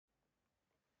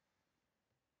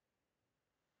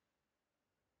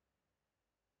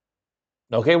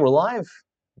Okay, we're live.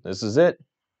 This is it.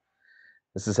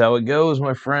 This is how it goes,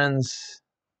 my friends.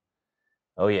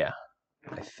 Oh, yeah.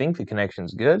 I think the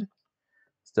connection's good.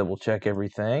 Let's double check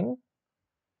everything.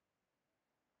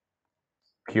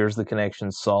 Here's the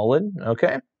connection solid.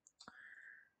 Okay.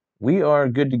 We are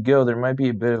good to go. There might be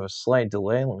a bit of a slight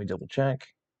delay. Let me double check.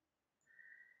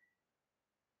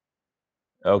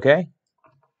 Okay.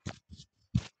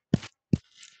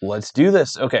 Let's do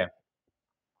this. Okay.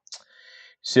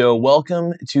 So,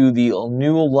 welcome to the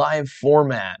new live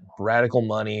format. Radical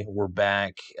Money. We're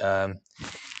back. I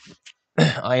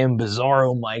am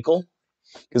Bizarro Michael,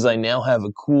 because I now have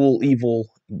a cool, evil,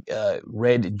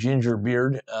 red ginger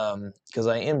beard, because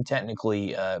I am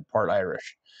technically part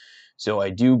Irish. So I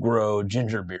do grow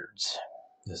ginger beards,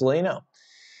 just to let you know.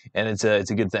 And it's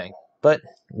a good thing. But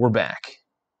we're back.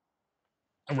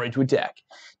 I'm ready to attack.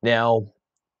 Now,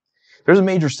 there's a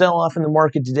major sell-off in the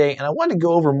market today, and I want to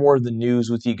go over more of the news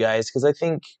with you guys, because I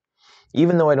think,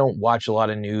 even though I don't watch a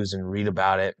lot of news and read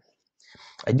about it,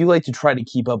 I do like to try to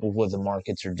keep up with what the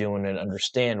markets are doing and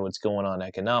understand what's going on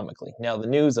economically. Now, the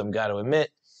news, I've got to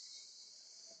admit,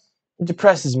 it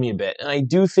depresses me a bit, and I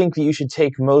do think that you should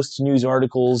take most news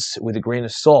articles with a grain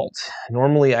of salt.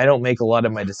 Normally, I don't make a lot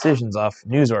of my decisions off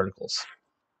news articles.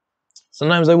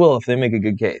 Sometimes I will if they make a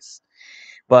good case.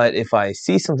 But if I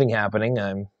see something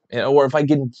happening, or if I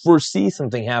can foresee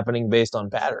something happening based on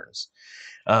patterns,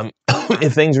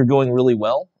 if things are going really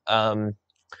well,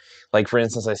 like for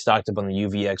instance, I stocked up on the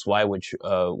UVXY,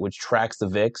 which tracks the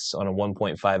VIX on a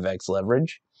 1.5x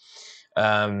leverage.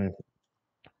 And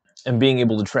being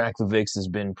able to track the VIX has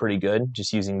been pretty good,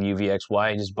 just using the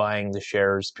UVXY, just buying the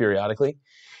shares periodically.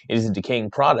 It is a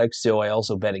decaying product, so I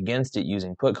also bet against it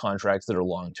using put contracts that are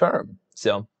long-term.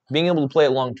 So being able to play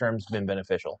it long-term has been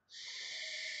beneficial.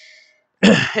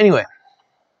 Anyway,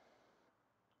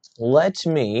 let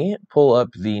me pull up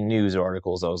the news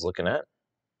articles I was looking at.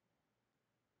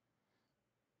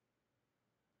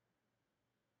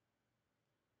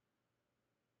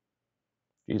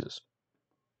 Jesus.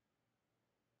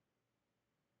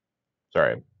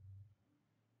 Sorry.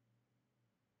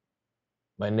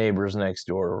 My neighbors next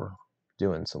door are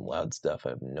doing some loud stuff. I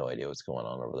have no idea what's going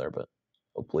on over there, but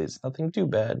hopefully it's nothing too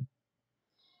bad.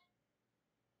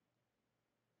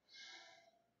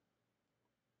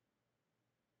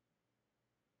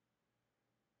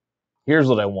 Here's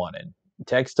what I wanted.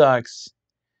 Tech stocks.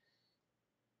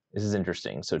 This is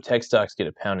interesting. So tech stocks get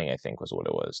a pounding, I think was what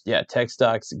it was. Yeah, tech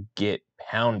stocks get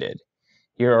pounded.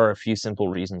 Here are a few simple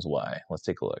reasons why. Let's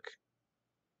take a look.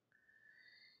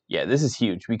 Yeah, this is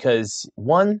huge because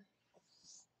one,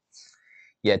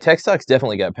 yeah, tech stocks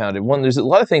definitely got pounded. One, there's a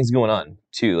lot of things going on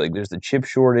too. Like there's the chip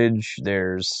shortage.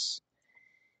 There's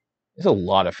a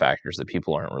lot of factors that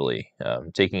people aren't really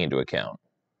taking into account.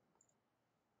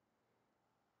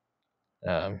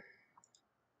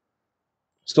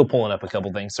 Still pulling up a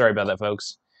couple things. Sorry about that,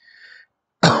 folks.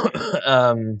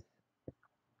 And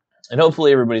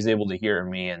hopefully everybody's able to hear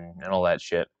me and all that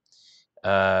shit.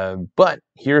 But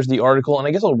here's the article, and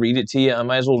I guess I'll read it to you. I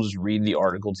might as well just read the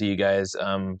article to you guys,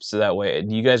 so that way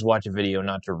you guys watch a video,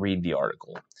 not to read the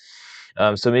article.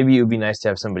 So maybe it would be nice to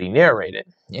have somebody narrate it,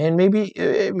 and maybe,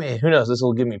 who knows, this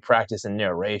will give me practice in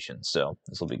narration, so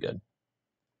this will be good.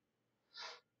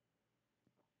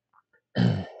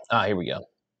 Here we go.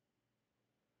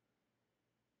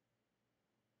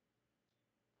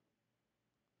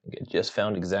 I just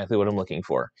found exactly what I'm looking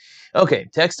for. Okay,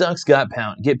 tech stocks get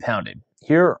pounded.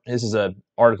 Here, this is an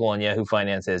article on Yahoo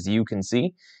Finance, as you can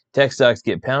see. Tech stocks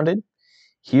get pounded.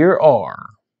 Here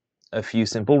are a few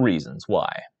simple reasons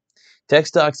why. Tech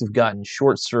stocks have gotten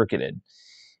short-circuited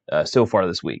so far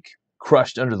this week,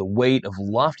 crushed under the weight of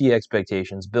lofty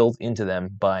expectations built into them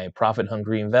by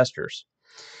profit-hungry investors.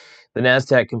 The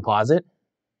NASDAQ composite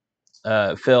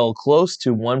fell close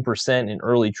to 1% in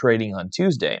early trading on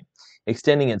Tuesday,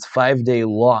 extending its 5-day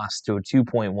loss to a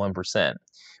 2.1%.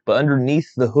 But underneath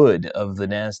the hood of the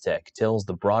NASDAQ tells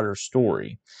the broader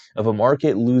story of a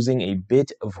market losing a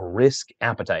bit of risk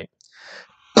appetite.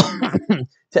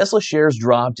 Tesla shares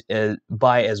dropped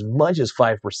by as much as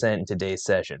 5% in today's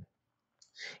session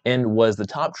and was the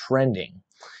top trending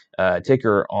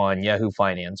ticker on Yahoo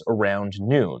Finance around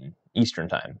noon Eastern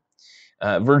Time.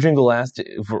 Virgin Galactic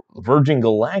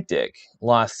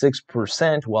lost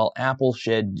 6%, while Apple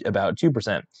shed about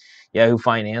 2%. Yahoo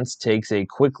Finance takes a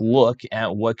quick look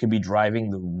at what could be driving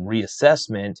the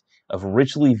reassessment of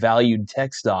richly valued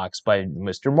tech stocks by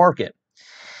Mr. Market.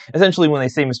 Essentially, when they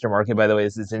say Mr. Market, by the way,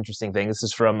 this is an interesting thing. This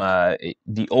is from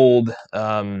the old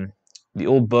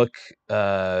book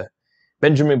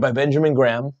Benjamin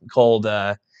Graham called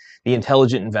The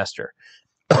Intelligent Investor.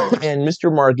 And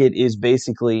Mr. Market is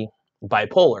basically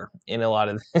bipolar in a lot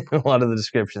of a lot of the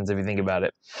descriptions, if you think about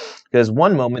it. Because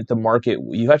one moment the market,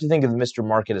 you have to think of Mr.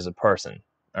 Market as a person.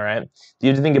 All right, you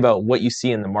have to think about what you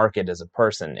see in the market as a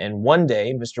person. And one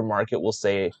day, Mr. Market will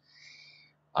say,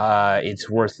 "It's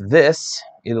worth this."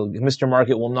 Mr.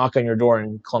 Market will knock on your door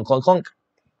and clunk, clunk, clunk.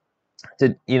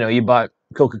 You bought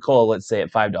Coca-Cola, let's say, at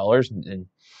 $5, and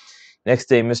next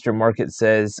day, Mr. Market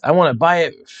says, "I want to buy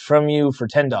it from you for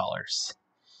 $10."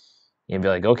 You'd be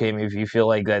like, okay, maybe if you feel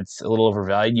like that's a little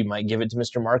overvalued, you might give it to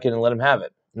Mr. Market and let him have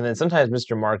it. And then sometimes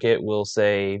Mr. Market will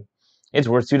say, it's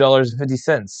worth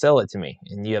 $2.50, sell it to me.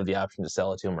 And you have the option to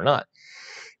sell it to him or not.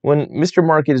 When Mr.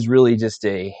 Market is really just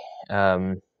a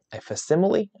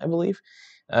facsimile, I believe,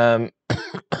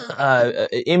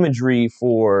 imagery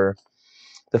for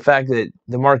the fact that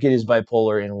the market is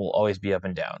bipolar and will always be up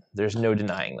and down. There's no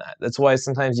denying that. That's why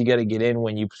sometimes you got to get in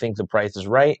when you think the price is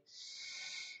right.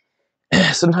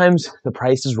 Sometimes the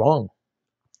price is wrong.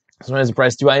 Sometimes the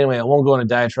price is too high. Anyway, I won't go on a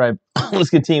diatribe. Let's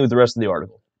continue with the rest of the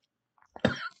article.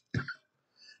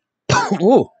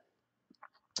 Ooh.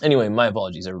 Anyway, my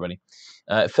apologies, everybody.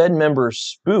 Fed member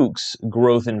spooks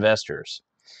growth investors.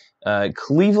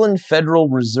 Cleveland Federal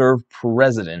Reserve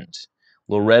President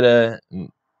Loretta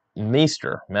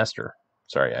Mester.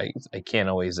 Sorry, I can't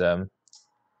always.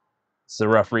 It's a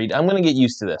rough read. I'm going to get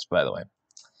used to this, by the way.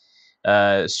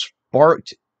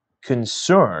 Sparked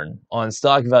concern on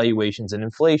stock valuations and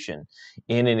inflation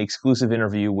in an exclusive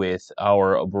interview with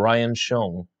our Brian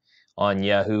Schoen on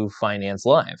Yahoo Finance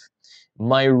Live.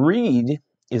 My read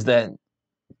is that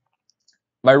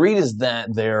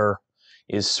there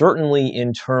is certainly,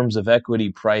 in terms of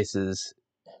equity prices,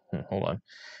 hold on,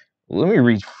 let me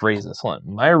rephrase this. Hold on.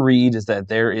 My read is that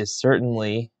there is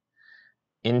certainly,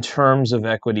 in terms of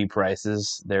equity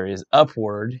prices, there is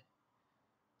upward,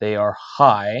 they are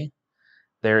high,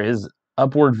 there is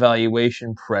upward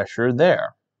valuation pressure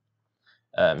there,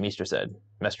 Mester said.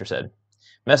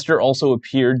 Mester also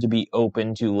appeared to be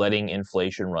open to letting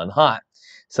inflation run hot,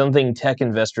 something tech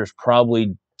investors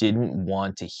probably didn't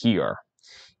want to hear.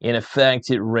 In effect,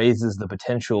 it raises the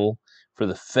potential for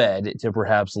the Fed to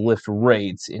perhaps lift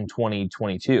rates in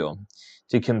 2022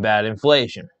 to combat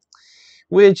inflation,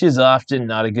 which is often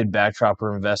not a good backdrop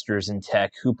for investors in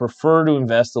tech who prefer to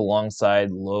invest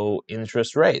alongside low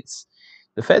interest rates.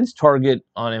 The Fed's target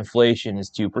on inflation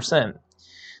is 2%.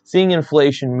 Seeing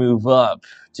inflation move up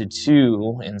to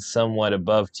 2 and somewhat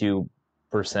above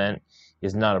 2%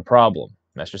 is not a problem.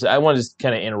 Mester said. I want to just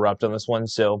kind of interrupt on this one.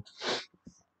 So,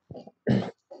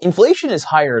 inflation is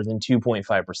higher than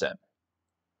 2.5%.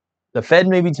 The Fed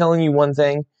may be telling you one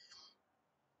thing,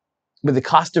 but the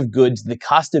cost of goods, the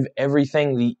cost of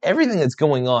everything, everything that's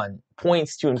going on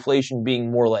points to inflation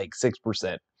being more like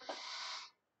 6%,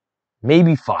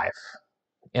 maybe 5%.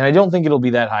 And I don't think it'll be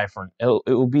that high it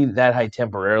will be that high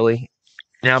temporarily.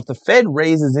 Now, if the Fed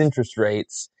raises interest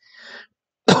rates,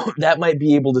 that might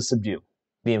be able to subdue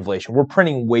the inflation. We're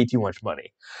printing way too much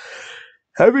money.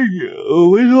 Having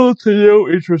little to no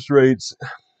interest rates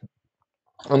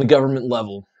on the government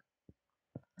level,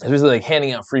 especially like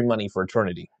handing out free money for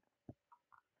eternity,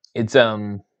 it's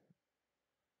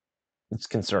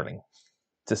concerning,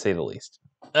 to say the least.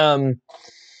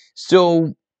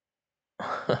 So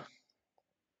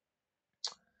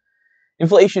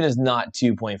inflation is not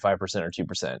 2.5% or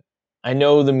 2%. I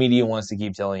know the media wants to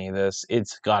keep telling you this.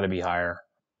 It's got to be higher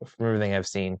from everything I've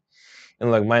seen. And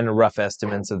look, mine are rough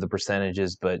estimates of the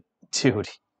percentages, but dude,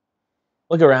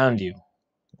 look around you.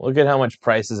 Look at how much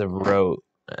prices have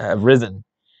risen,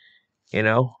 you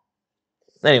know?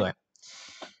 Anyway,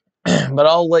 but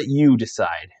I'll let you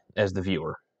decide as the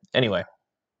viewer. Anyway,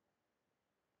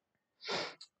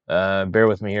 bear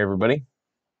with me here, everybody.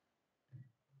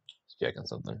 Just checking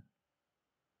something.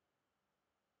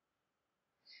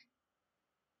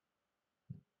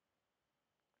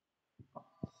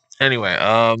 Anyway,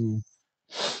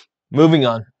 moving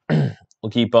on.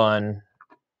 We'll keep on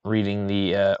reading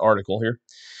the article here.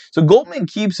 So Goldman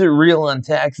keeps it real on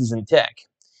taxes and tech.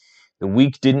 The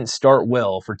week didn't start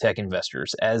well for tech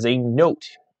investors, as a note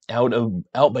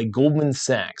out by Goldman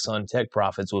Sachs on tech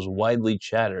profits was widely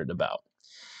chattered about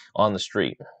on the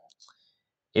street.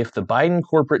 If the Biden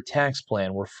corporate tax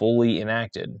plan were fully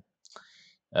enacted,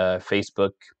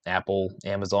 Facebook, Apple,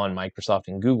 Amazon, Microsoft,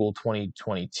 and Google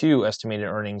 2022 estimated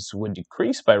earnings would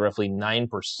decrease by roughly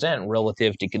 9%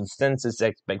 relative to consensus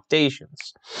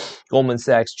expectations. Goldman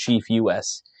Sachs chief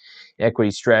U.S.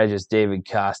 equity strategist David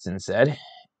Kostin said,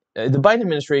 the Biden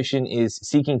administration is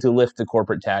seeking to lift the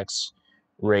corporate tax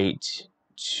rate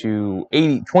to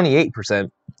 28%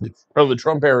 from the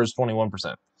Trump era's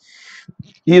 21%.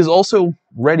 He is also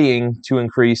readying to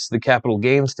increase the capital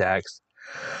gains tax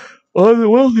on the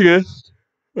wealthiest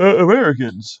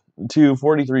Americans to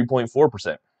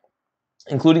 43.4%,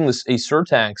 including a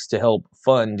surtax to help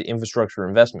fund infrastructure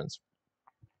investments.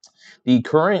 The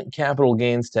current capital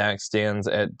gains tax stands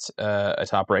at a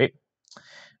top rate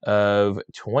of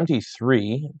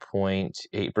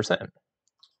 23.8%.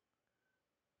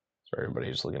 Sorry,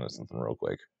 everybody, just looking at something real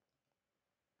quick.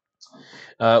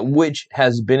 Which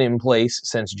has been in place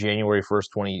since January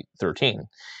 1st, 2013.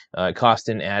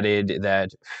 Costin added that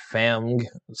FAMG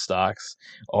stocks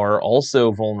are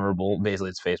also vulnerable. Basically,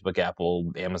 it's Facebook,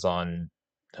 Apple, Amazon,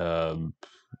 uh,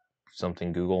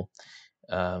 something, Google,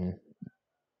 um,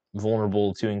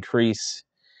 vulnerable to increase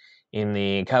in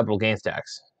the capital gains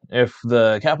tax. If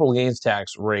the capital gains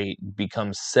tax rate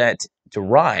becomes set to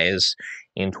rise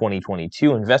in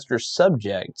 2022, investors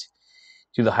subject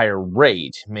to the higher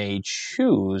rate may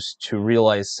choose to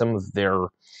realize some of their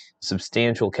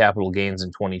substantial capital gains in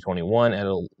 2021 at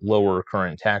a lower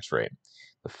current tax rate.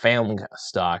 The FAMG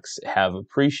stocks have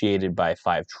appreciated by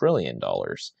 $5 trillion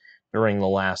during the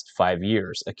last 5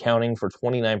 years, accounting for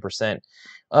 29%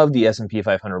 of the S&P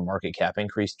 500 market cap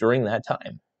increase during that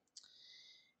time.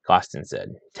 Costin said,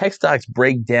 tech stocks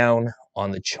break down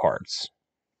on the charts.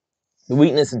 The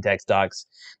weakness in tech stocks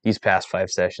these past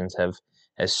 5 sessions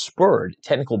has spurred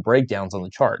technical breakdowns on the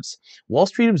charts. Wall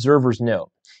Street observers note,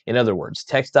 in other words,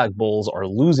 tech stock bulls are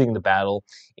losing the battle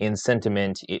in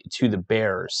sentiment to the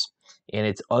bears, and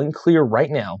it's unclear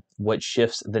right now what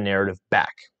shifts the narrative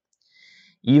back.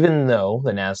 Even though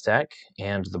the NASDAQ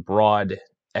and the broad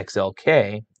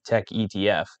XLK tech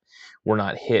ETF were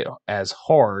not hit as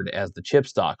hard as the chip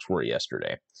stocks were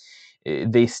yesterday,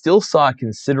 they still saw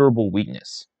considerable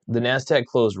weakness. The Nasdaq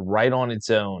closed right on its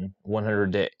own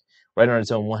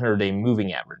 100-day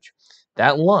moving average.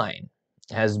 That line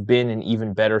has been an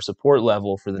even better support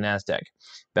level for the Nasdaq,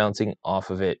 bouncing off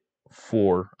of it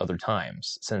 4 other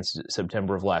times since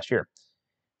September of last year.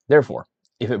 Therefore,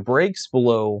 if it breaks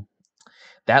below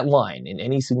that line in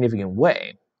any significant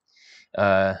way,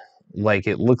 like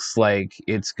it looks like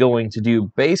it's going to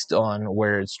do based on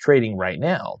where it's trading right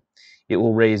now, it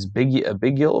will raise a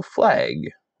big yellow flag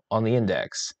on the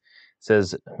index,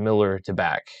 says Miller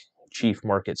Tabak, chief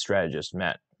market strategist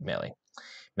Matt Malley.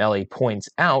 Malley points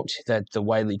out that the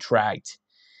widely tracked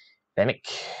Vector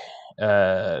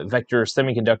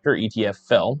Semiconductor ETF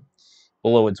fell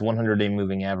below its 100-day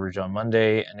moving average on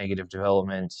Monday, a negative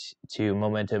development to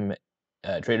momentum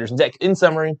traders and tech. In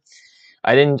summary,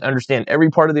 I didn't understand every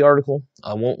part of the article,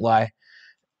 I won't lie,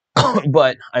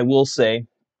 but I will say,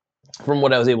 from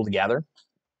what I was able to gather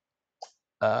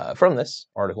from this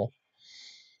article,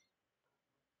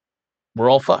 we're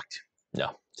all fucked.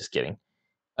 No, just kidding.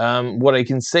 What I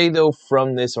can say, though,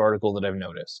 from this article that I've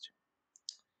noticed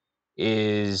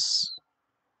is,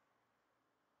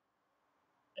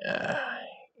 uh,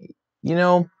 you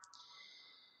know,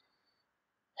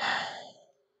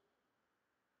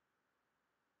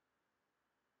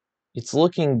 it's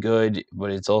looking good, but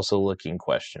it's also looking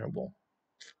questionable.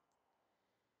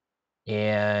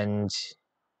 And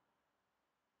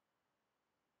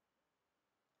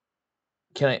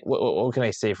what can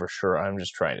I say for sure? I'm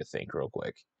just trying to think real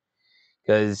quick,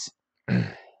 because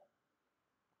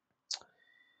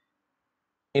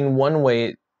in one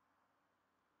way,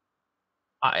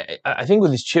 I think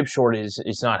with this chip shortage,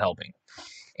 it's not helping,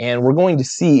 and we're going to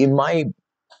see, in my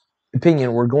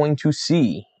opinion, we're going to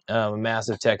see a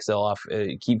massive tech sell-off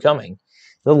keep coming.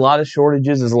 There's a lot of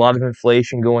shortages. There's a lot of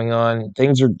inflation going on.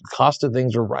 Cost of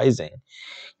things are rising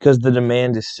because the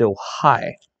demand is so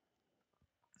high.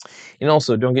 And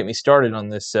also, don't get me started on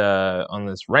this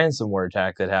ransomware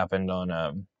attack that happened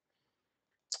on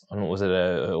what was it,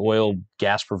 a oil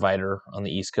gas provider on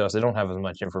the East Coast. I don't have as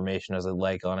much information as I'd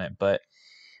like on it, but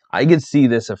I could see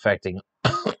this affecting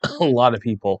a lot of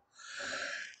people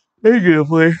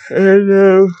negatively,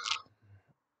 and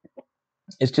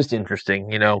it's just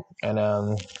interesting, and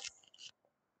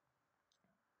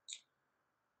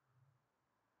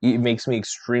it makes me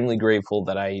extremely grateful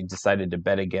that I decided to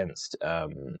bet against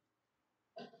the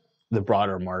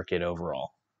broader market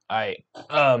overall. I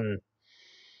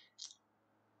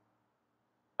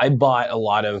bought a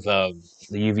lot of the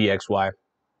UVXY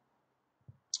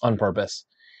on purpose,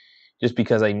 just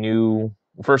because I knew,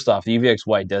 first off, the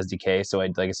UVXY does decay, so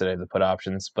like I said, I had to put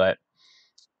options, but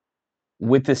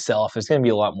with this sell-off, there's going to be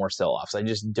a lot more sell-offs. I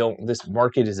just don't. This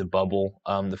market is a bubble.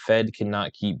 The Fed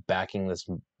cannot keep backing this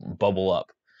bubble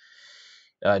up.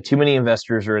 Too many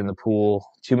investors are in the pool.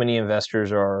 Too many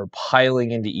investors are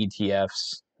piling into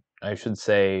ETFs. I should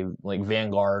say, like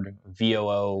Vanguard,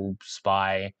 VOO,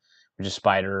 SPY, which is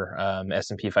Spider,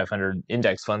 S&P 500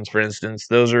 index funds, for instance.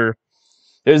 Those are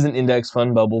there's an index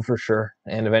fund bubble for sure,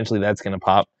 and eventually that's going to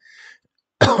pop.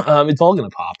 It's all going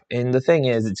to pop. And the thing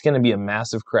is, it's going to be a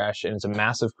massive crash, and it's a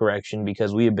massive correction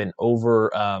because we have been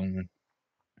overvaluing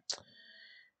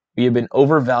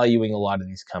a lot of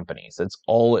these companies. That's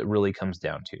all it really comes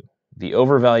down to. The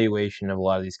overvaluation of a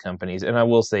lot of these companies. And I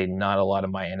will say, not a lot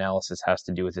of my analysis has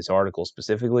to do with this article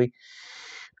specifically.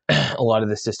 A lot of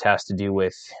this just has to do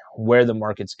with where the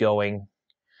market's going,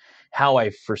 how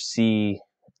I foresee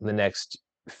the next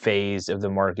phase of the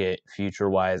market future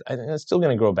wise. I think it's still going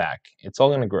to grow back. It's all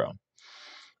going to grow.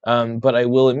 But I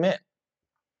will admit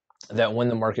that when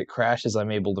the market crashes,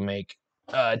 I'm able to make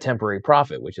a temporary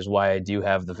profit, which is why I do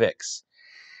have the VIX.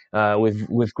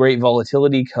 With great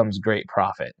volatility comes great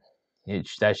profit.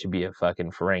 That should be a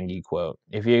fucking Ferengi quote.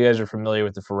 If you guys are familiar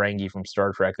with the Ferengi from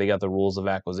Star Trek, they got the rules of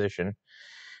acquisition.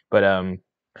 But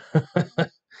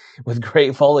with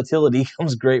great volatility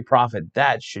comes great profit.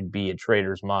 That should be a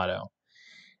trader's motto.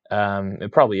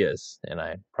 It probably is, and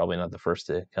I'm probably not the first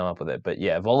to come up with it. But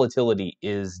yeah, volatility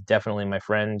is definitely my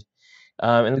friend.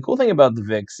 And the cool thing about the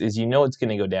VIX is it's going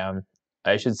to go down.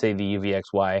 I should say the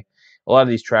UVXY. A lot of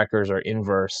these trackers are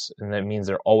inverse, and that means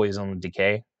they're always on the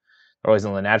decay. They're always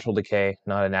on the natural decay,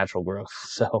 not a natural growth.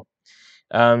 So,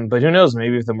 but who knows?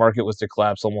 Maybe if the market was to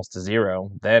collapse almost to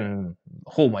zero, then,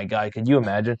 oh my God, could you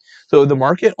imagine? So the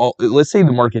market, let's say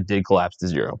the market did collapse to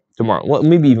zero tomorrow. Well,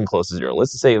 maybe even close to zero.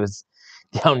 Let's just say it was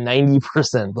down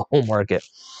 90%, the whole market.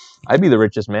 I'd be the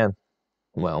richest man.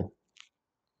 Well,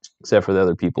 except for the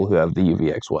other people who have the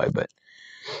UVXY. But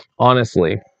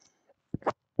honestly,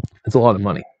 it's a lot of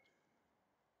money.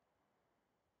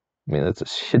 I mean, that's a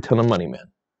shit ton of money, man.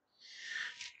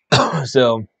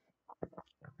 So,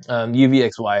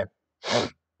 UVXY,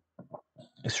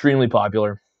 extremely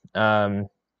popular, in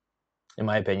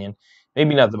my opinion.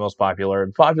 Maybe not the most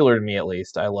popular. Popular to me, at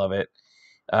least. I love it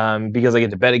because I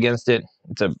get to bet against it.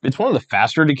 It's one of the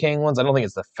faster decaying ones. I don't think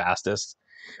it's the fastest.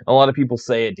 A lot of people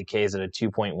say it decays at a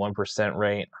 2.1%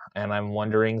 rate, and I'm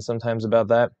wondering sometimes about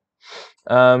that,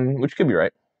 which could be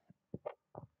right.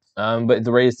 But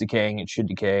the rate is decaying. It should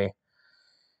decay.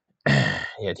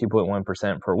 Yeah,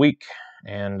 2.1% per week,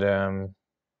 and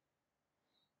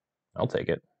I'll take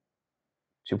it.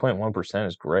 2.1%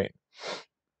 is great.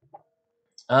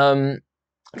 I'm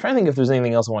trying to think if there's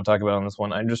anything else I want to talk about on this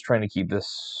one. I'm just trying to keep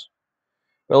this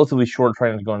relatively short,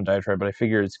 trying to go on a diatribe, but I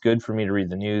figure it's good for me to read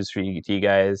the news for you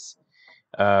guys,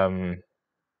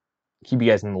 keep you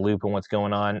guys in the loop on what's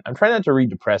going on. I'm trying not to read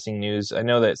depressing news. I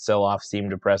know that sell-offs seem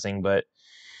depressing, but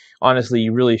honestly,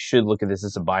 you really should look at this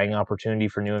as a buying opportunity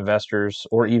for new investors,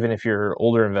 or even if you're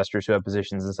older investors who have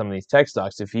positions in some of these tech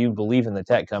stocks. If you believe in the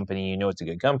tech company, it's a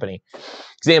good company.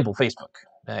 Example, Facebook.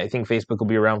 I think Facebook will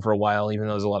be around for a while, even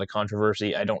though there's a lot of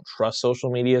controversy. I don't trust social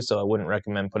media, so I wouldn't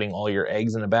recommend putting all your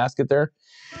eggs in a basket there.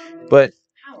 But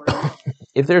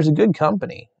if there's a good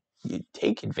company, you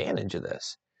take advantage of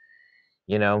this.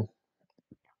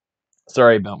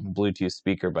 Sorry about my Bluetooth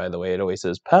speaker, by the way. It always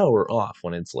says power off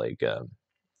when it's like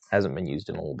hasn't been used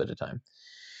in a little bit of time.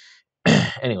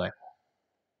 Anyway,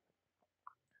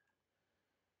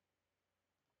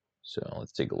 so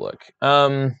let's take a look.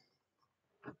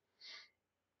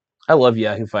 I love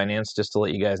Yahoo Finance, just to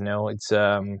let you guys know. It's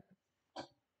I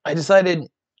decided,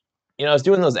 I was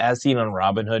doing those as seen on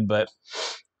Robinhood, but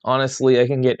honestly, I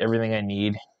can get everything I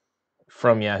need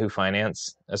from Yahoo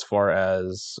Finance as far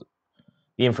as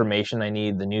the information I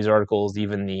need, the news articles,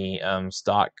 even the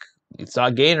stock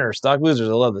gainers, stock losers.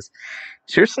 I love this.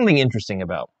 Here's something interesting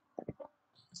about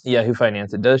Yahoo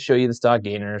Finance. It does show you the stock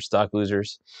gainers, stock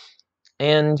losers,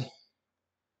 and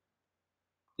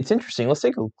it's interesting. Let's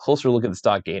take a closer look at the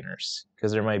stock gainers,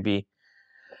 because there might be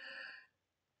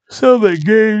some that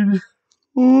gained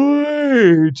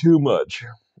way too much,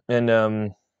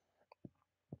 and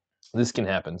this can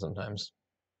happen sometimes.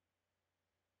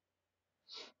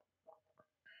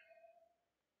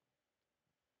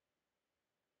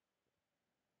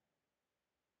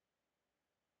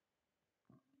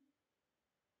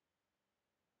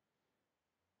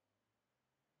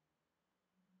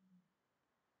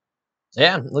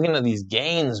 Yeah, looking at these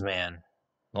gains, man,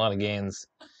 a lot of gains.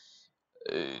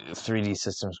 3D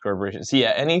Systems Corporation. So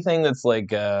yeah, anything that's like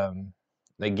that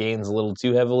gains a little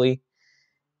too heavily,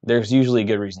 there's usually a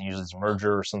good reason. Usually it's a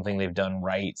merger or something they've done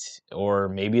right, or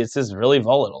maybe it's just really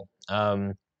volatile.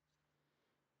 Yeah,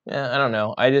 I don't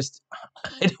know. I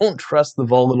don't trust the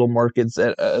volatile markets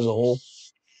as a whole.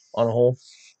 On a whole,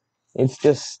 it's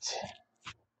just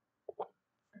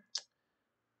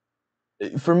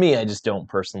for me. I just don't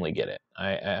personally get it.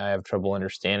 I have trouble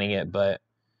understanding it, but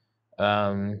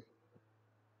yeah,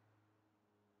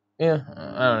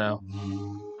 I don't know.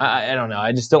 I don't know.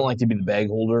 I just don't like to be the bag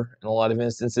holder in a lot of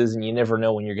instances, and you never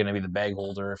know when you're going to be the bag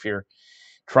holder if you're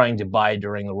trying to buy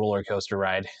during the roller coaster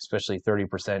ride, especially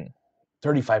 30%,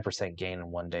 35% gain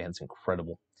in one day. It's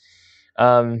incredible.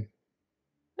 Um,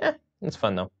 yeah, it's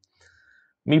fun though.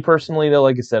 Me personally, though,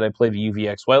 like I said, I play the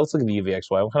UVXY. Let's look at the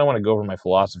UVXY. I kind of want to go over my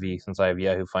philosophy since I have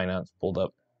Yahoo Finance pulled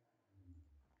up.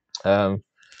 Let's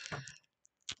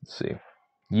see.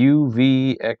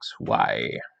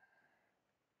 UVXY.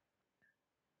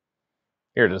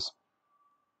 Here it is.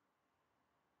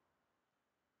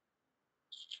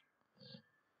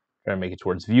 Try to make it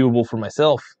towards viewable for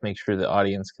myself. Make sure the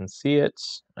audience can see it.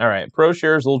 All right. Pro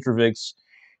shares, Ultra VIX,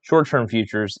 short-term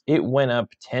futures. It went up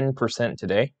 10%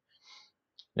 today.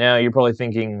 Now, you're probably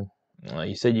thinking,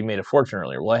 you said you made a fortune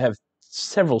earlier. Well, I have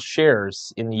several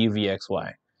shares in the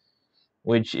UVXY,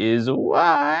 which is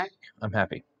why I'm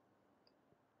happy.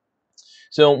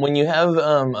 So when you have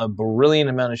a brilliant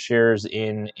amount of shares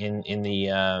in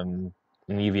the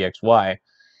UVXY,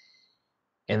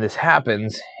 and this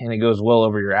happens, and it goes well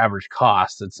over your average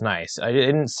cost, it's nice. I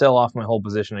didn't sell off my whole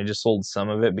position. I just sold some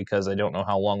of it because I don't know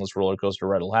how long this roller coaster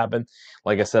ride will happen.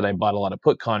 Like I said, I bought a lot of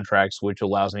put contracts, which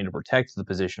allows me to protect the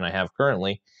position I have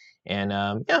currently. And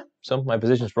yeah, so my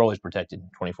positions are always protected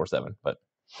 24/7. But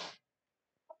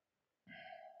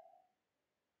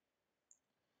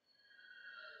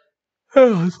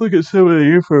let's look at some of the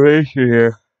information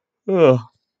here. Oh,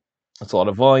 that's a lot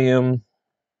of volume.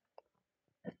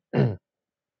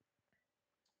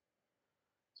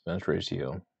 Expense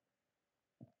ratio.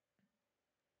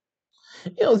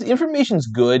 The information's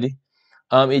good.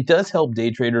 It does help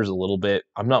day traders a little bit.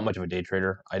 I'm not much of a day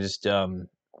trader. I just I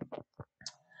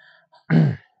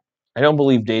don't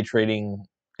believe day trading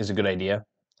is a good idea.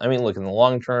 I mean, look, in the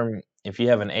long term, if you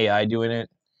have an AI doing it,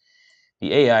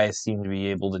 the AI seem to be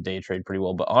able to day trade pretty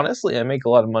well. But honestly, I make a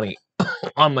lot of money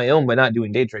on my own by not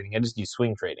doing day trading. I just do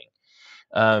swing trading.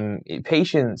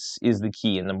 Patience is the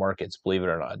key in the markets, believe it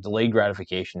or not. Delayed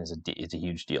gratification is a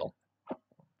huge deal.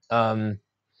 I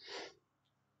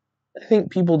think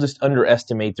people just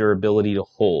underestimate their ability to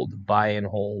hold, buy and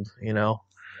hold.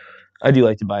 I do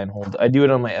like to buy and hold. I do it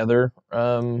on my other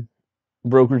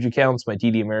brokerage accounts, my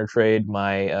TD Ameritrade,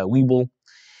 my Webull.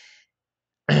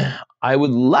 I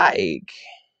would like.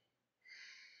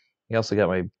 I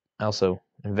also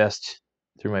invest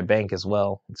through my bank as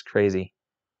well. It's crazy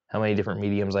how many different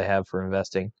mediums I have for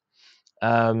investing.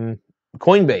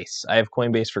 Coinbase. I have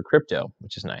Coinbase for crypto,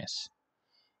 which is nice.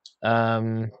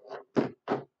 Let's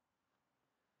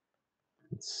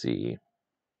see.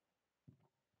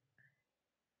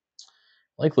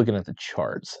 I like looking at the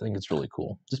charts. I think it's really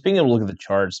cool. Just being able to look at the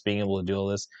charts, being able to do all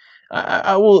this.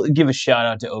 I will give a shout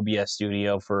out to OBS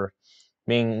Studio for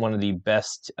being one of the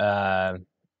best,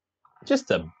 just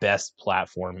the best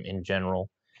platform in general.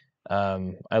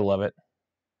 I love it.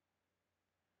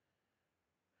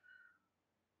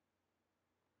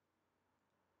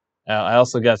 I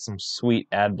also got some sweet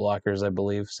ad blockers, I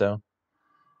believe. So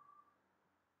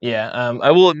yeah,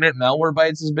 I will admit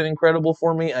Malwarebytes has been incredible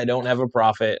for me. I don't have a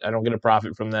profit. I don't get a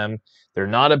profit from them. They're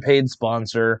not a paid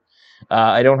sponsor.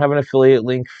 I don't have an affiliate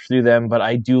link through them, but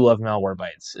I do love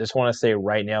Malwarebytes. I just want to say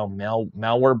right now,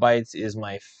 Malwarebytes is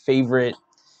my favorite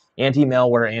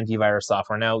anti-malware, antivirus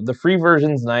software. Now, the free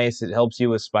version's nice. It helps you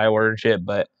with spyware and shit,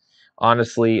 but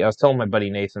honestly, I was telling my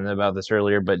buddy Nathan about this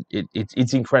earlier, but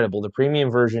it's incredible. The premium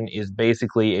version is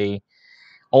basically a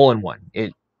all-in-one.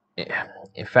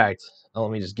 In fact,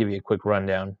 let me just give you a quick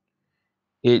rundown.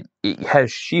 It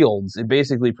has shields. It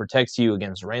basically protects you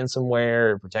against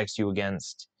ransomware. It protects you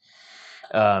against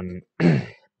um,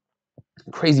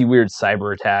 crazy weird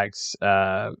cyber attacks.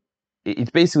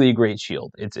 It's basically a great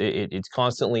shield. It's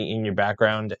constantly in your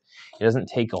background. It doesn't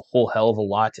take a whole hell of a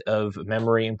lot of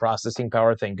memory and processing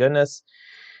power. Thank goodness.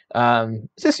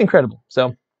 It's just incredible.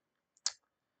 So,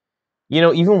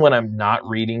 even when I'm not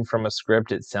reading from a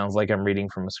script, it sounds like I'm reading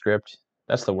from a script.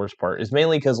 That's the worst part. It's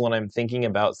mainly because when I'm thinking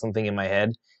about something in my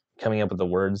head, coming up with the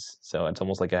words, so it's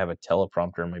almost like I have a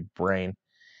teleprompter in my brain,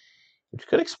 which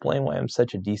could explain why I'm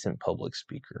such a decent public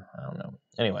speaker. I don't know.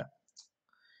 Anyway,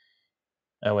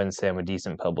 I wouldn't say I'm a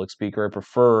decent public speaker. I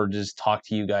prefer to just talk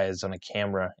to you guys on a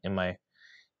camera in my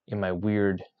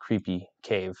weird, creepy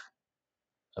cave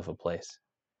of a place.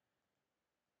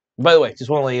 By the way, just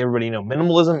want to let everybody know,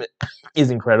 minimalism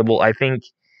is incredible. I think,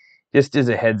 just as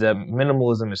a heads up,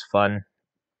 minimalism is fun.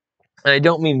 And I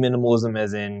don't mean minimalism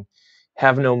as in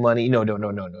have no money. No, no, no,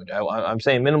 no, no. I'm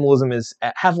saying minimalism is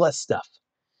have less stuff.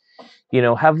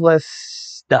 Have less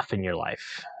stuff in your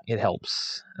life. It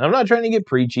helps. And I'm not trying to get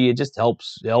preachy. It just help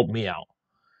me out.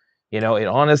 It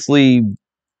honestly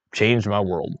changed my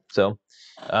world. So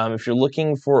If you're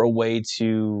looking for a way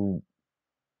to,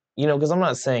 because I'm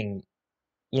not saying,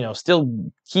 still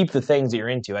keep the things that you're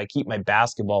into. I keep my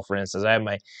basketball, for instance. I have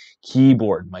my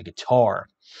keyboard, my guitar.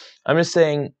 I'm just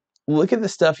saying, look at the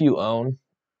stuff you own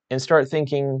and start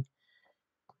thinking,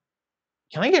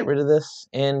 can I get rid of this?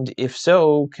 And if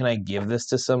so, can I give this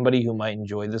to somebody who might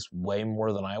enjoy this way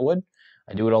more than I would?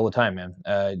 I do it all the time, man.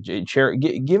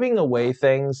 Giving away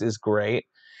things is great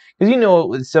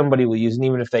because somebody will use, and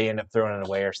even if they end up throwing it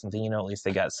away or something, at least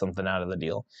they got something out of the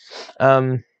deal.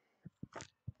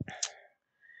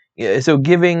 Yeah, so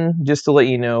giving, just to let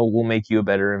you know, will make you a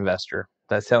better investor.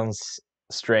 That sounds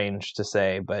strange to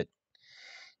say, but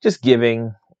just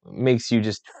giving makes you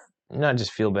just not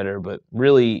just feel better, but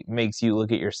really makes you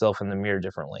look at yourself in the mirror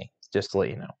differently, just to let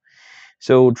you know.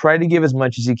 So try to give as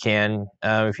much as you can.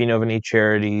 If you know of any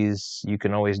charities, you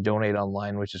can always donate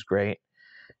online, which is great.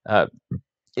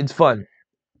 It's fun.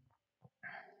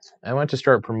 I want to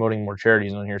start promoting more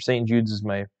charities on here. St. Jude's is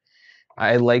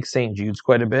I like St. Jude's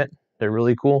quite a bit. They're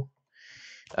really cool.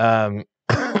 St.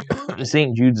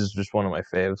 Jude's is just one of my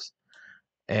faves.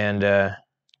 And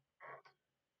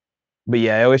but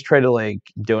yeah, I always try to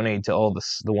donate to all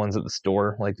the ones at the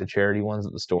store, like the charity ones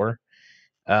at the store.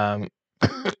 Um,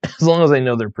 as long as I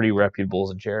know they're pretty reputable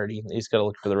as a charity, you just gotta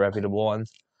look for the reputable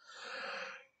ones.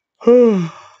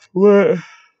 Let's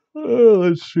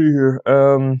see here.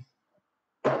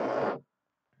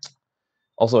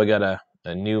 Also, I got a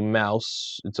new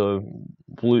mouse. It's a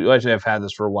blue. Actually, I've had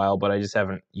this for a while, but I just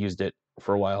haven't used it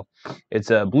for a while. It's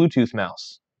a Bluetooth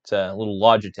mouse. It's a little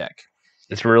Logitech.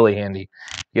 It's really handy.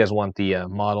 You guys want the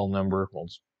model number? We'll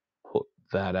just put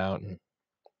that out. And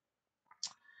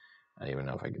I don't even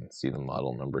know if I can see the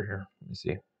model number here. Let me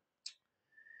see.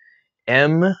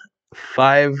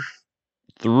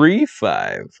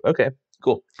 M535. Okay,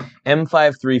 cool.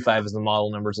 M535 is the model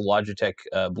number. It's a Logitech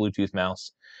Bluetooth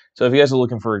mouse. So if you guys are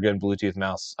looking for a good Bluetooth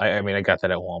mouse, I mean, I got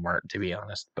that at Walmart, to be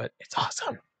honest, but it's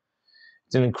awesome.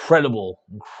 It's an incredible,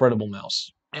 incredible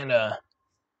mouse. And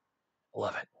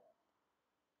love it.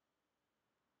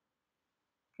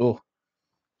 Oh,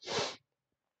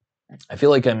 I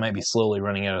feel like I might be slowly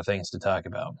running out of things to talk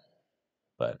about,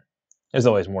 but there's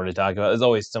always more to talk about. There's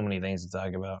always so many things to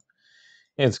talk about.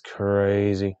 It's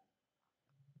crazy.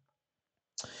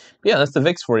 Yeah, that's the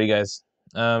VIX for you guys.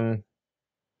 I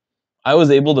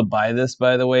was able to buy this,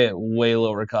 by the way, at way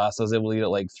lower cost. I was able to get it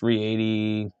like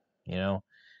 380,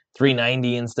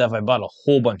 390 and stuff. I bought a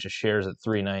whole bunch of shares at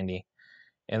 390.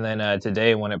 And then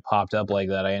today, when it popped up like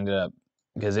that, I ended up,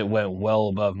 because it went well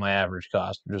above my average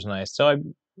cost, which was nice. So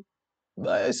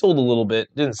I sold a little bit,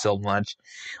 didn't sell much.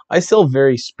 I sell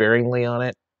very sparingly on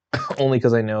it, only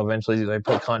because I know eventually I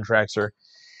put contracts are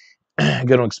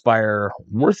going to expire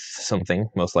worth something,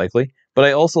 most likely. But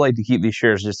I also like to keep these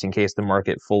shares just in case the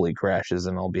market fully crashes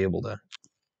and I'll be able to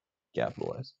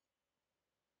capitalize.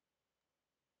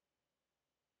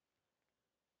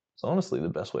 It's honestly the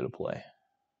best way to play.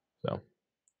 So,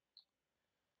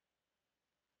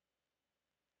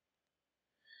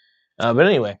 but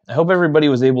anyway, I hope everybody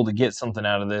was able to get something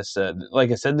out of this. Like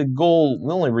I said, the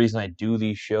only reason I do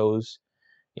these shows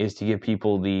is to give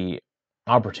people the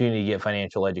opportunity to get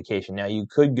financial education. Now, you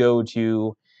could go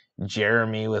to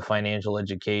Jeremy with financial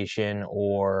education,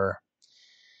 or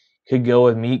could go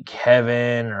with Meet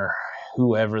Kevin or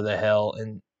whoever the hell.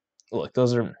 And look,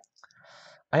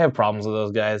 I have problems with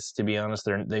those guys, to be honest.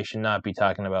 They should not be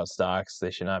talking about stocks. They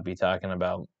should not be talking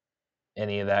about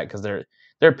any of that because they're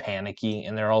panicky,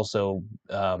 and they're also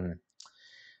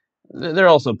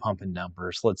pumping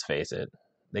numbers. Let's face it,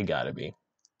 they got to be.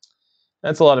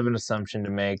 That's a lot of an assumption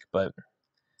to make, but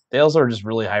they also are just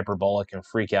really hyperbolic and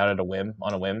freak out on a whim.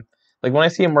 Like when I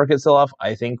see a market sell off,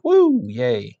 I think, "Woo,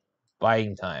 yay,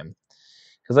 buying time,"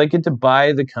 because I get to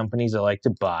buy the companies I like to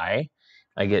buy.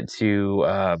 I get to,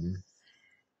 I'm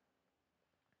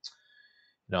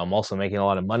also making a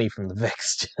lot of money from the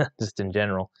VIX, just in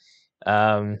general.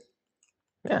 Um,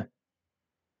 yeah,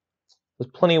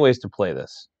 there's plenty of ways to play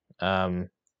this. Um,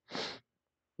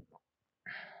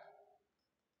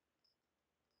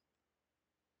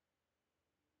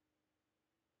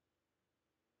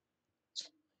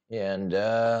 and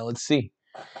let's see.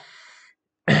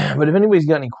 But if anybody's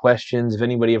got any questions, if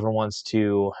anybody ever wants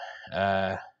to,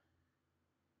 uh,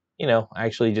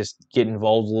 actually just get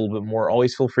involved a little bit more,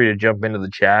 always feel free to jump into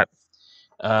the chat.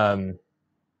 Um,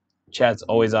 Chat's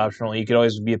always optional. You could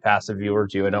always be a passive viewer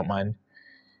too. I don't mind.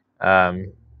 But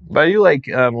I do like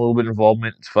a little bit of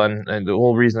involvement. It's fun, and the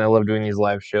whole reason I love doing these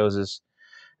live shows is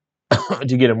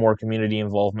to get a more community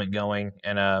involvement going.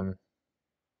 And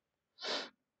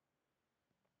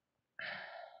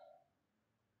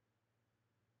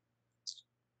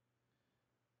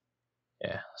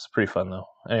Yeah, it's pretty fun though.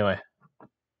 Anyway.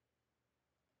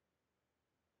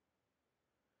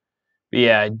 But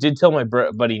yeah, I did tell my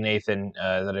buddy Nathan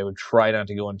that I would try not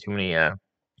to go on too many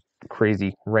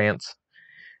crazy rants.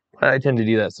 I tend to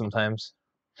do that sometimes.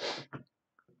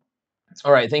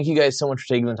 All right, thank you guys so much for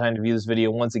taking the time to view this video.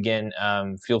 Once again,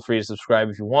 feel free to subscribe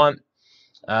if you want.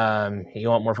 You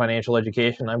want more financial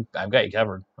education? I've got you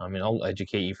covered. I mean, I'll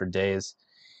educate you for days.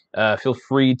 Feel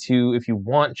free to, if you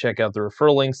want, check out the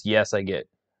referral links. Yes, I get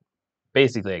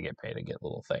paid. I get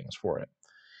little things for it.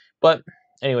 But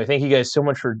anyway, thank you guys so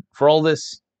much for all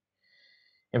this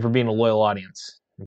and for being a loyal audience.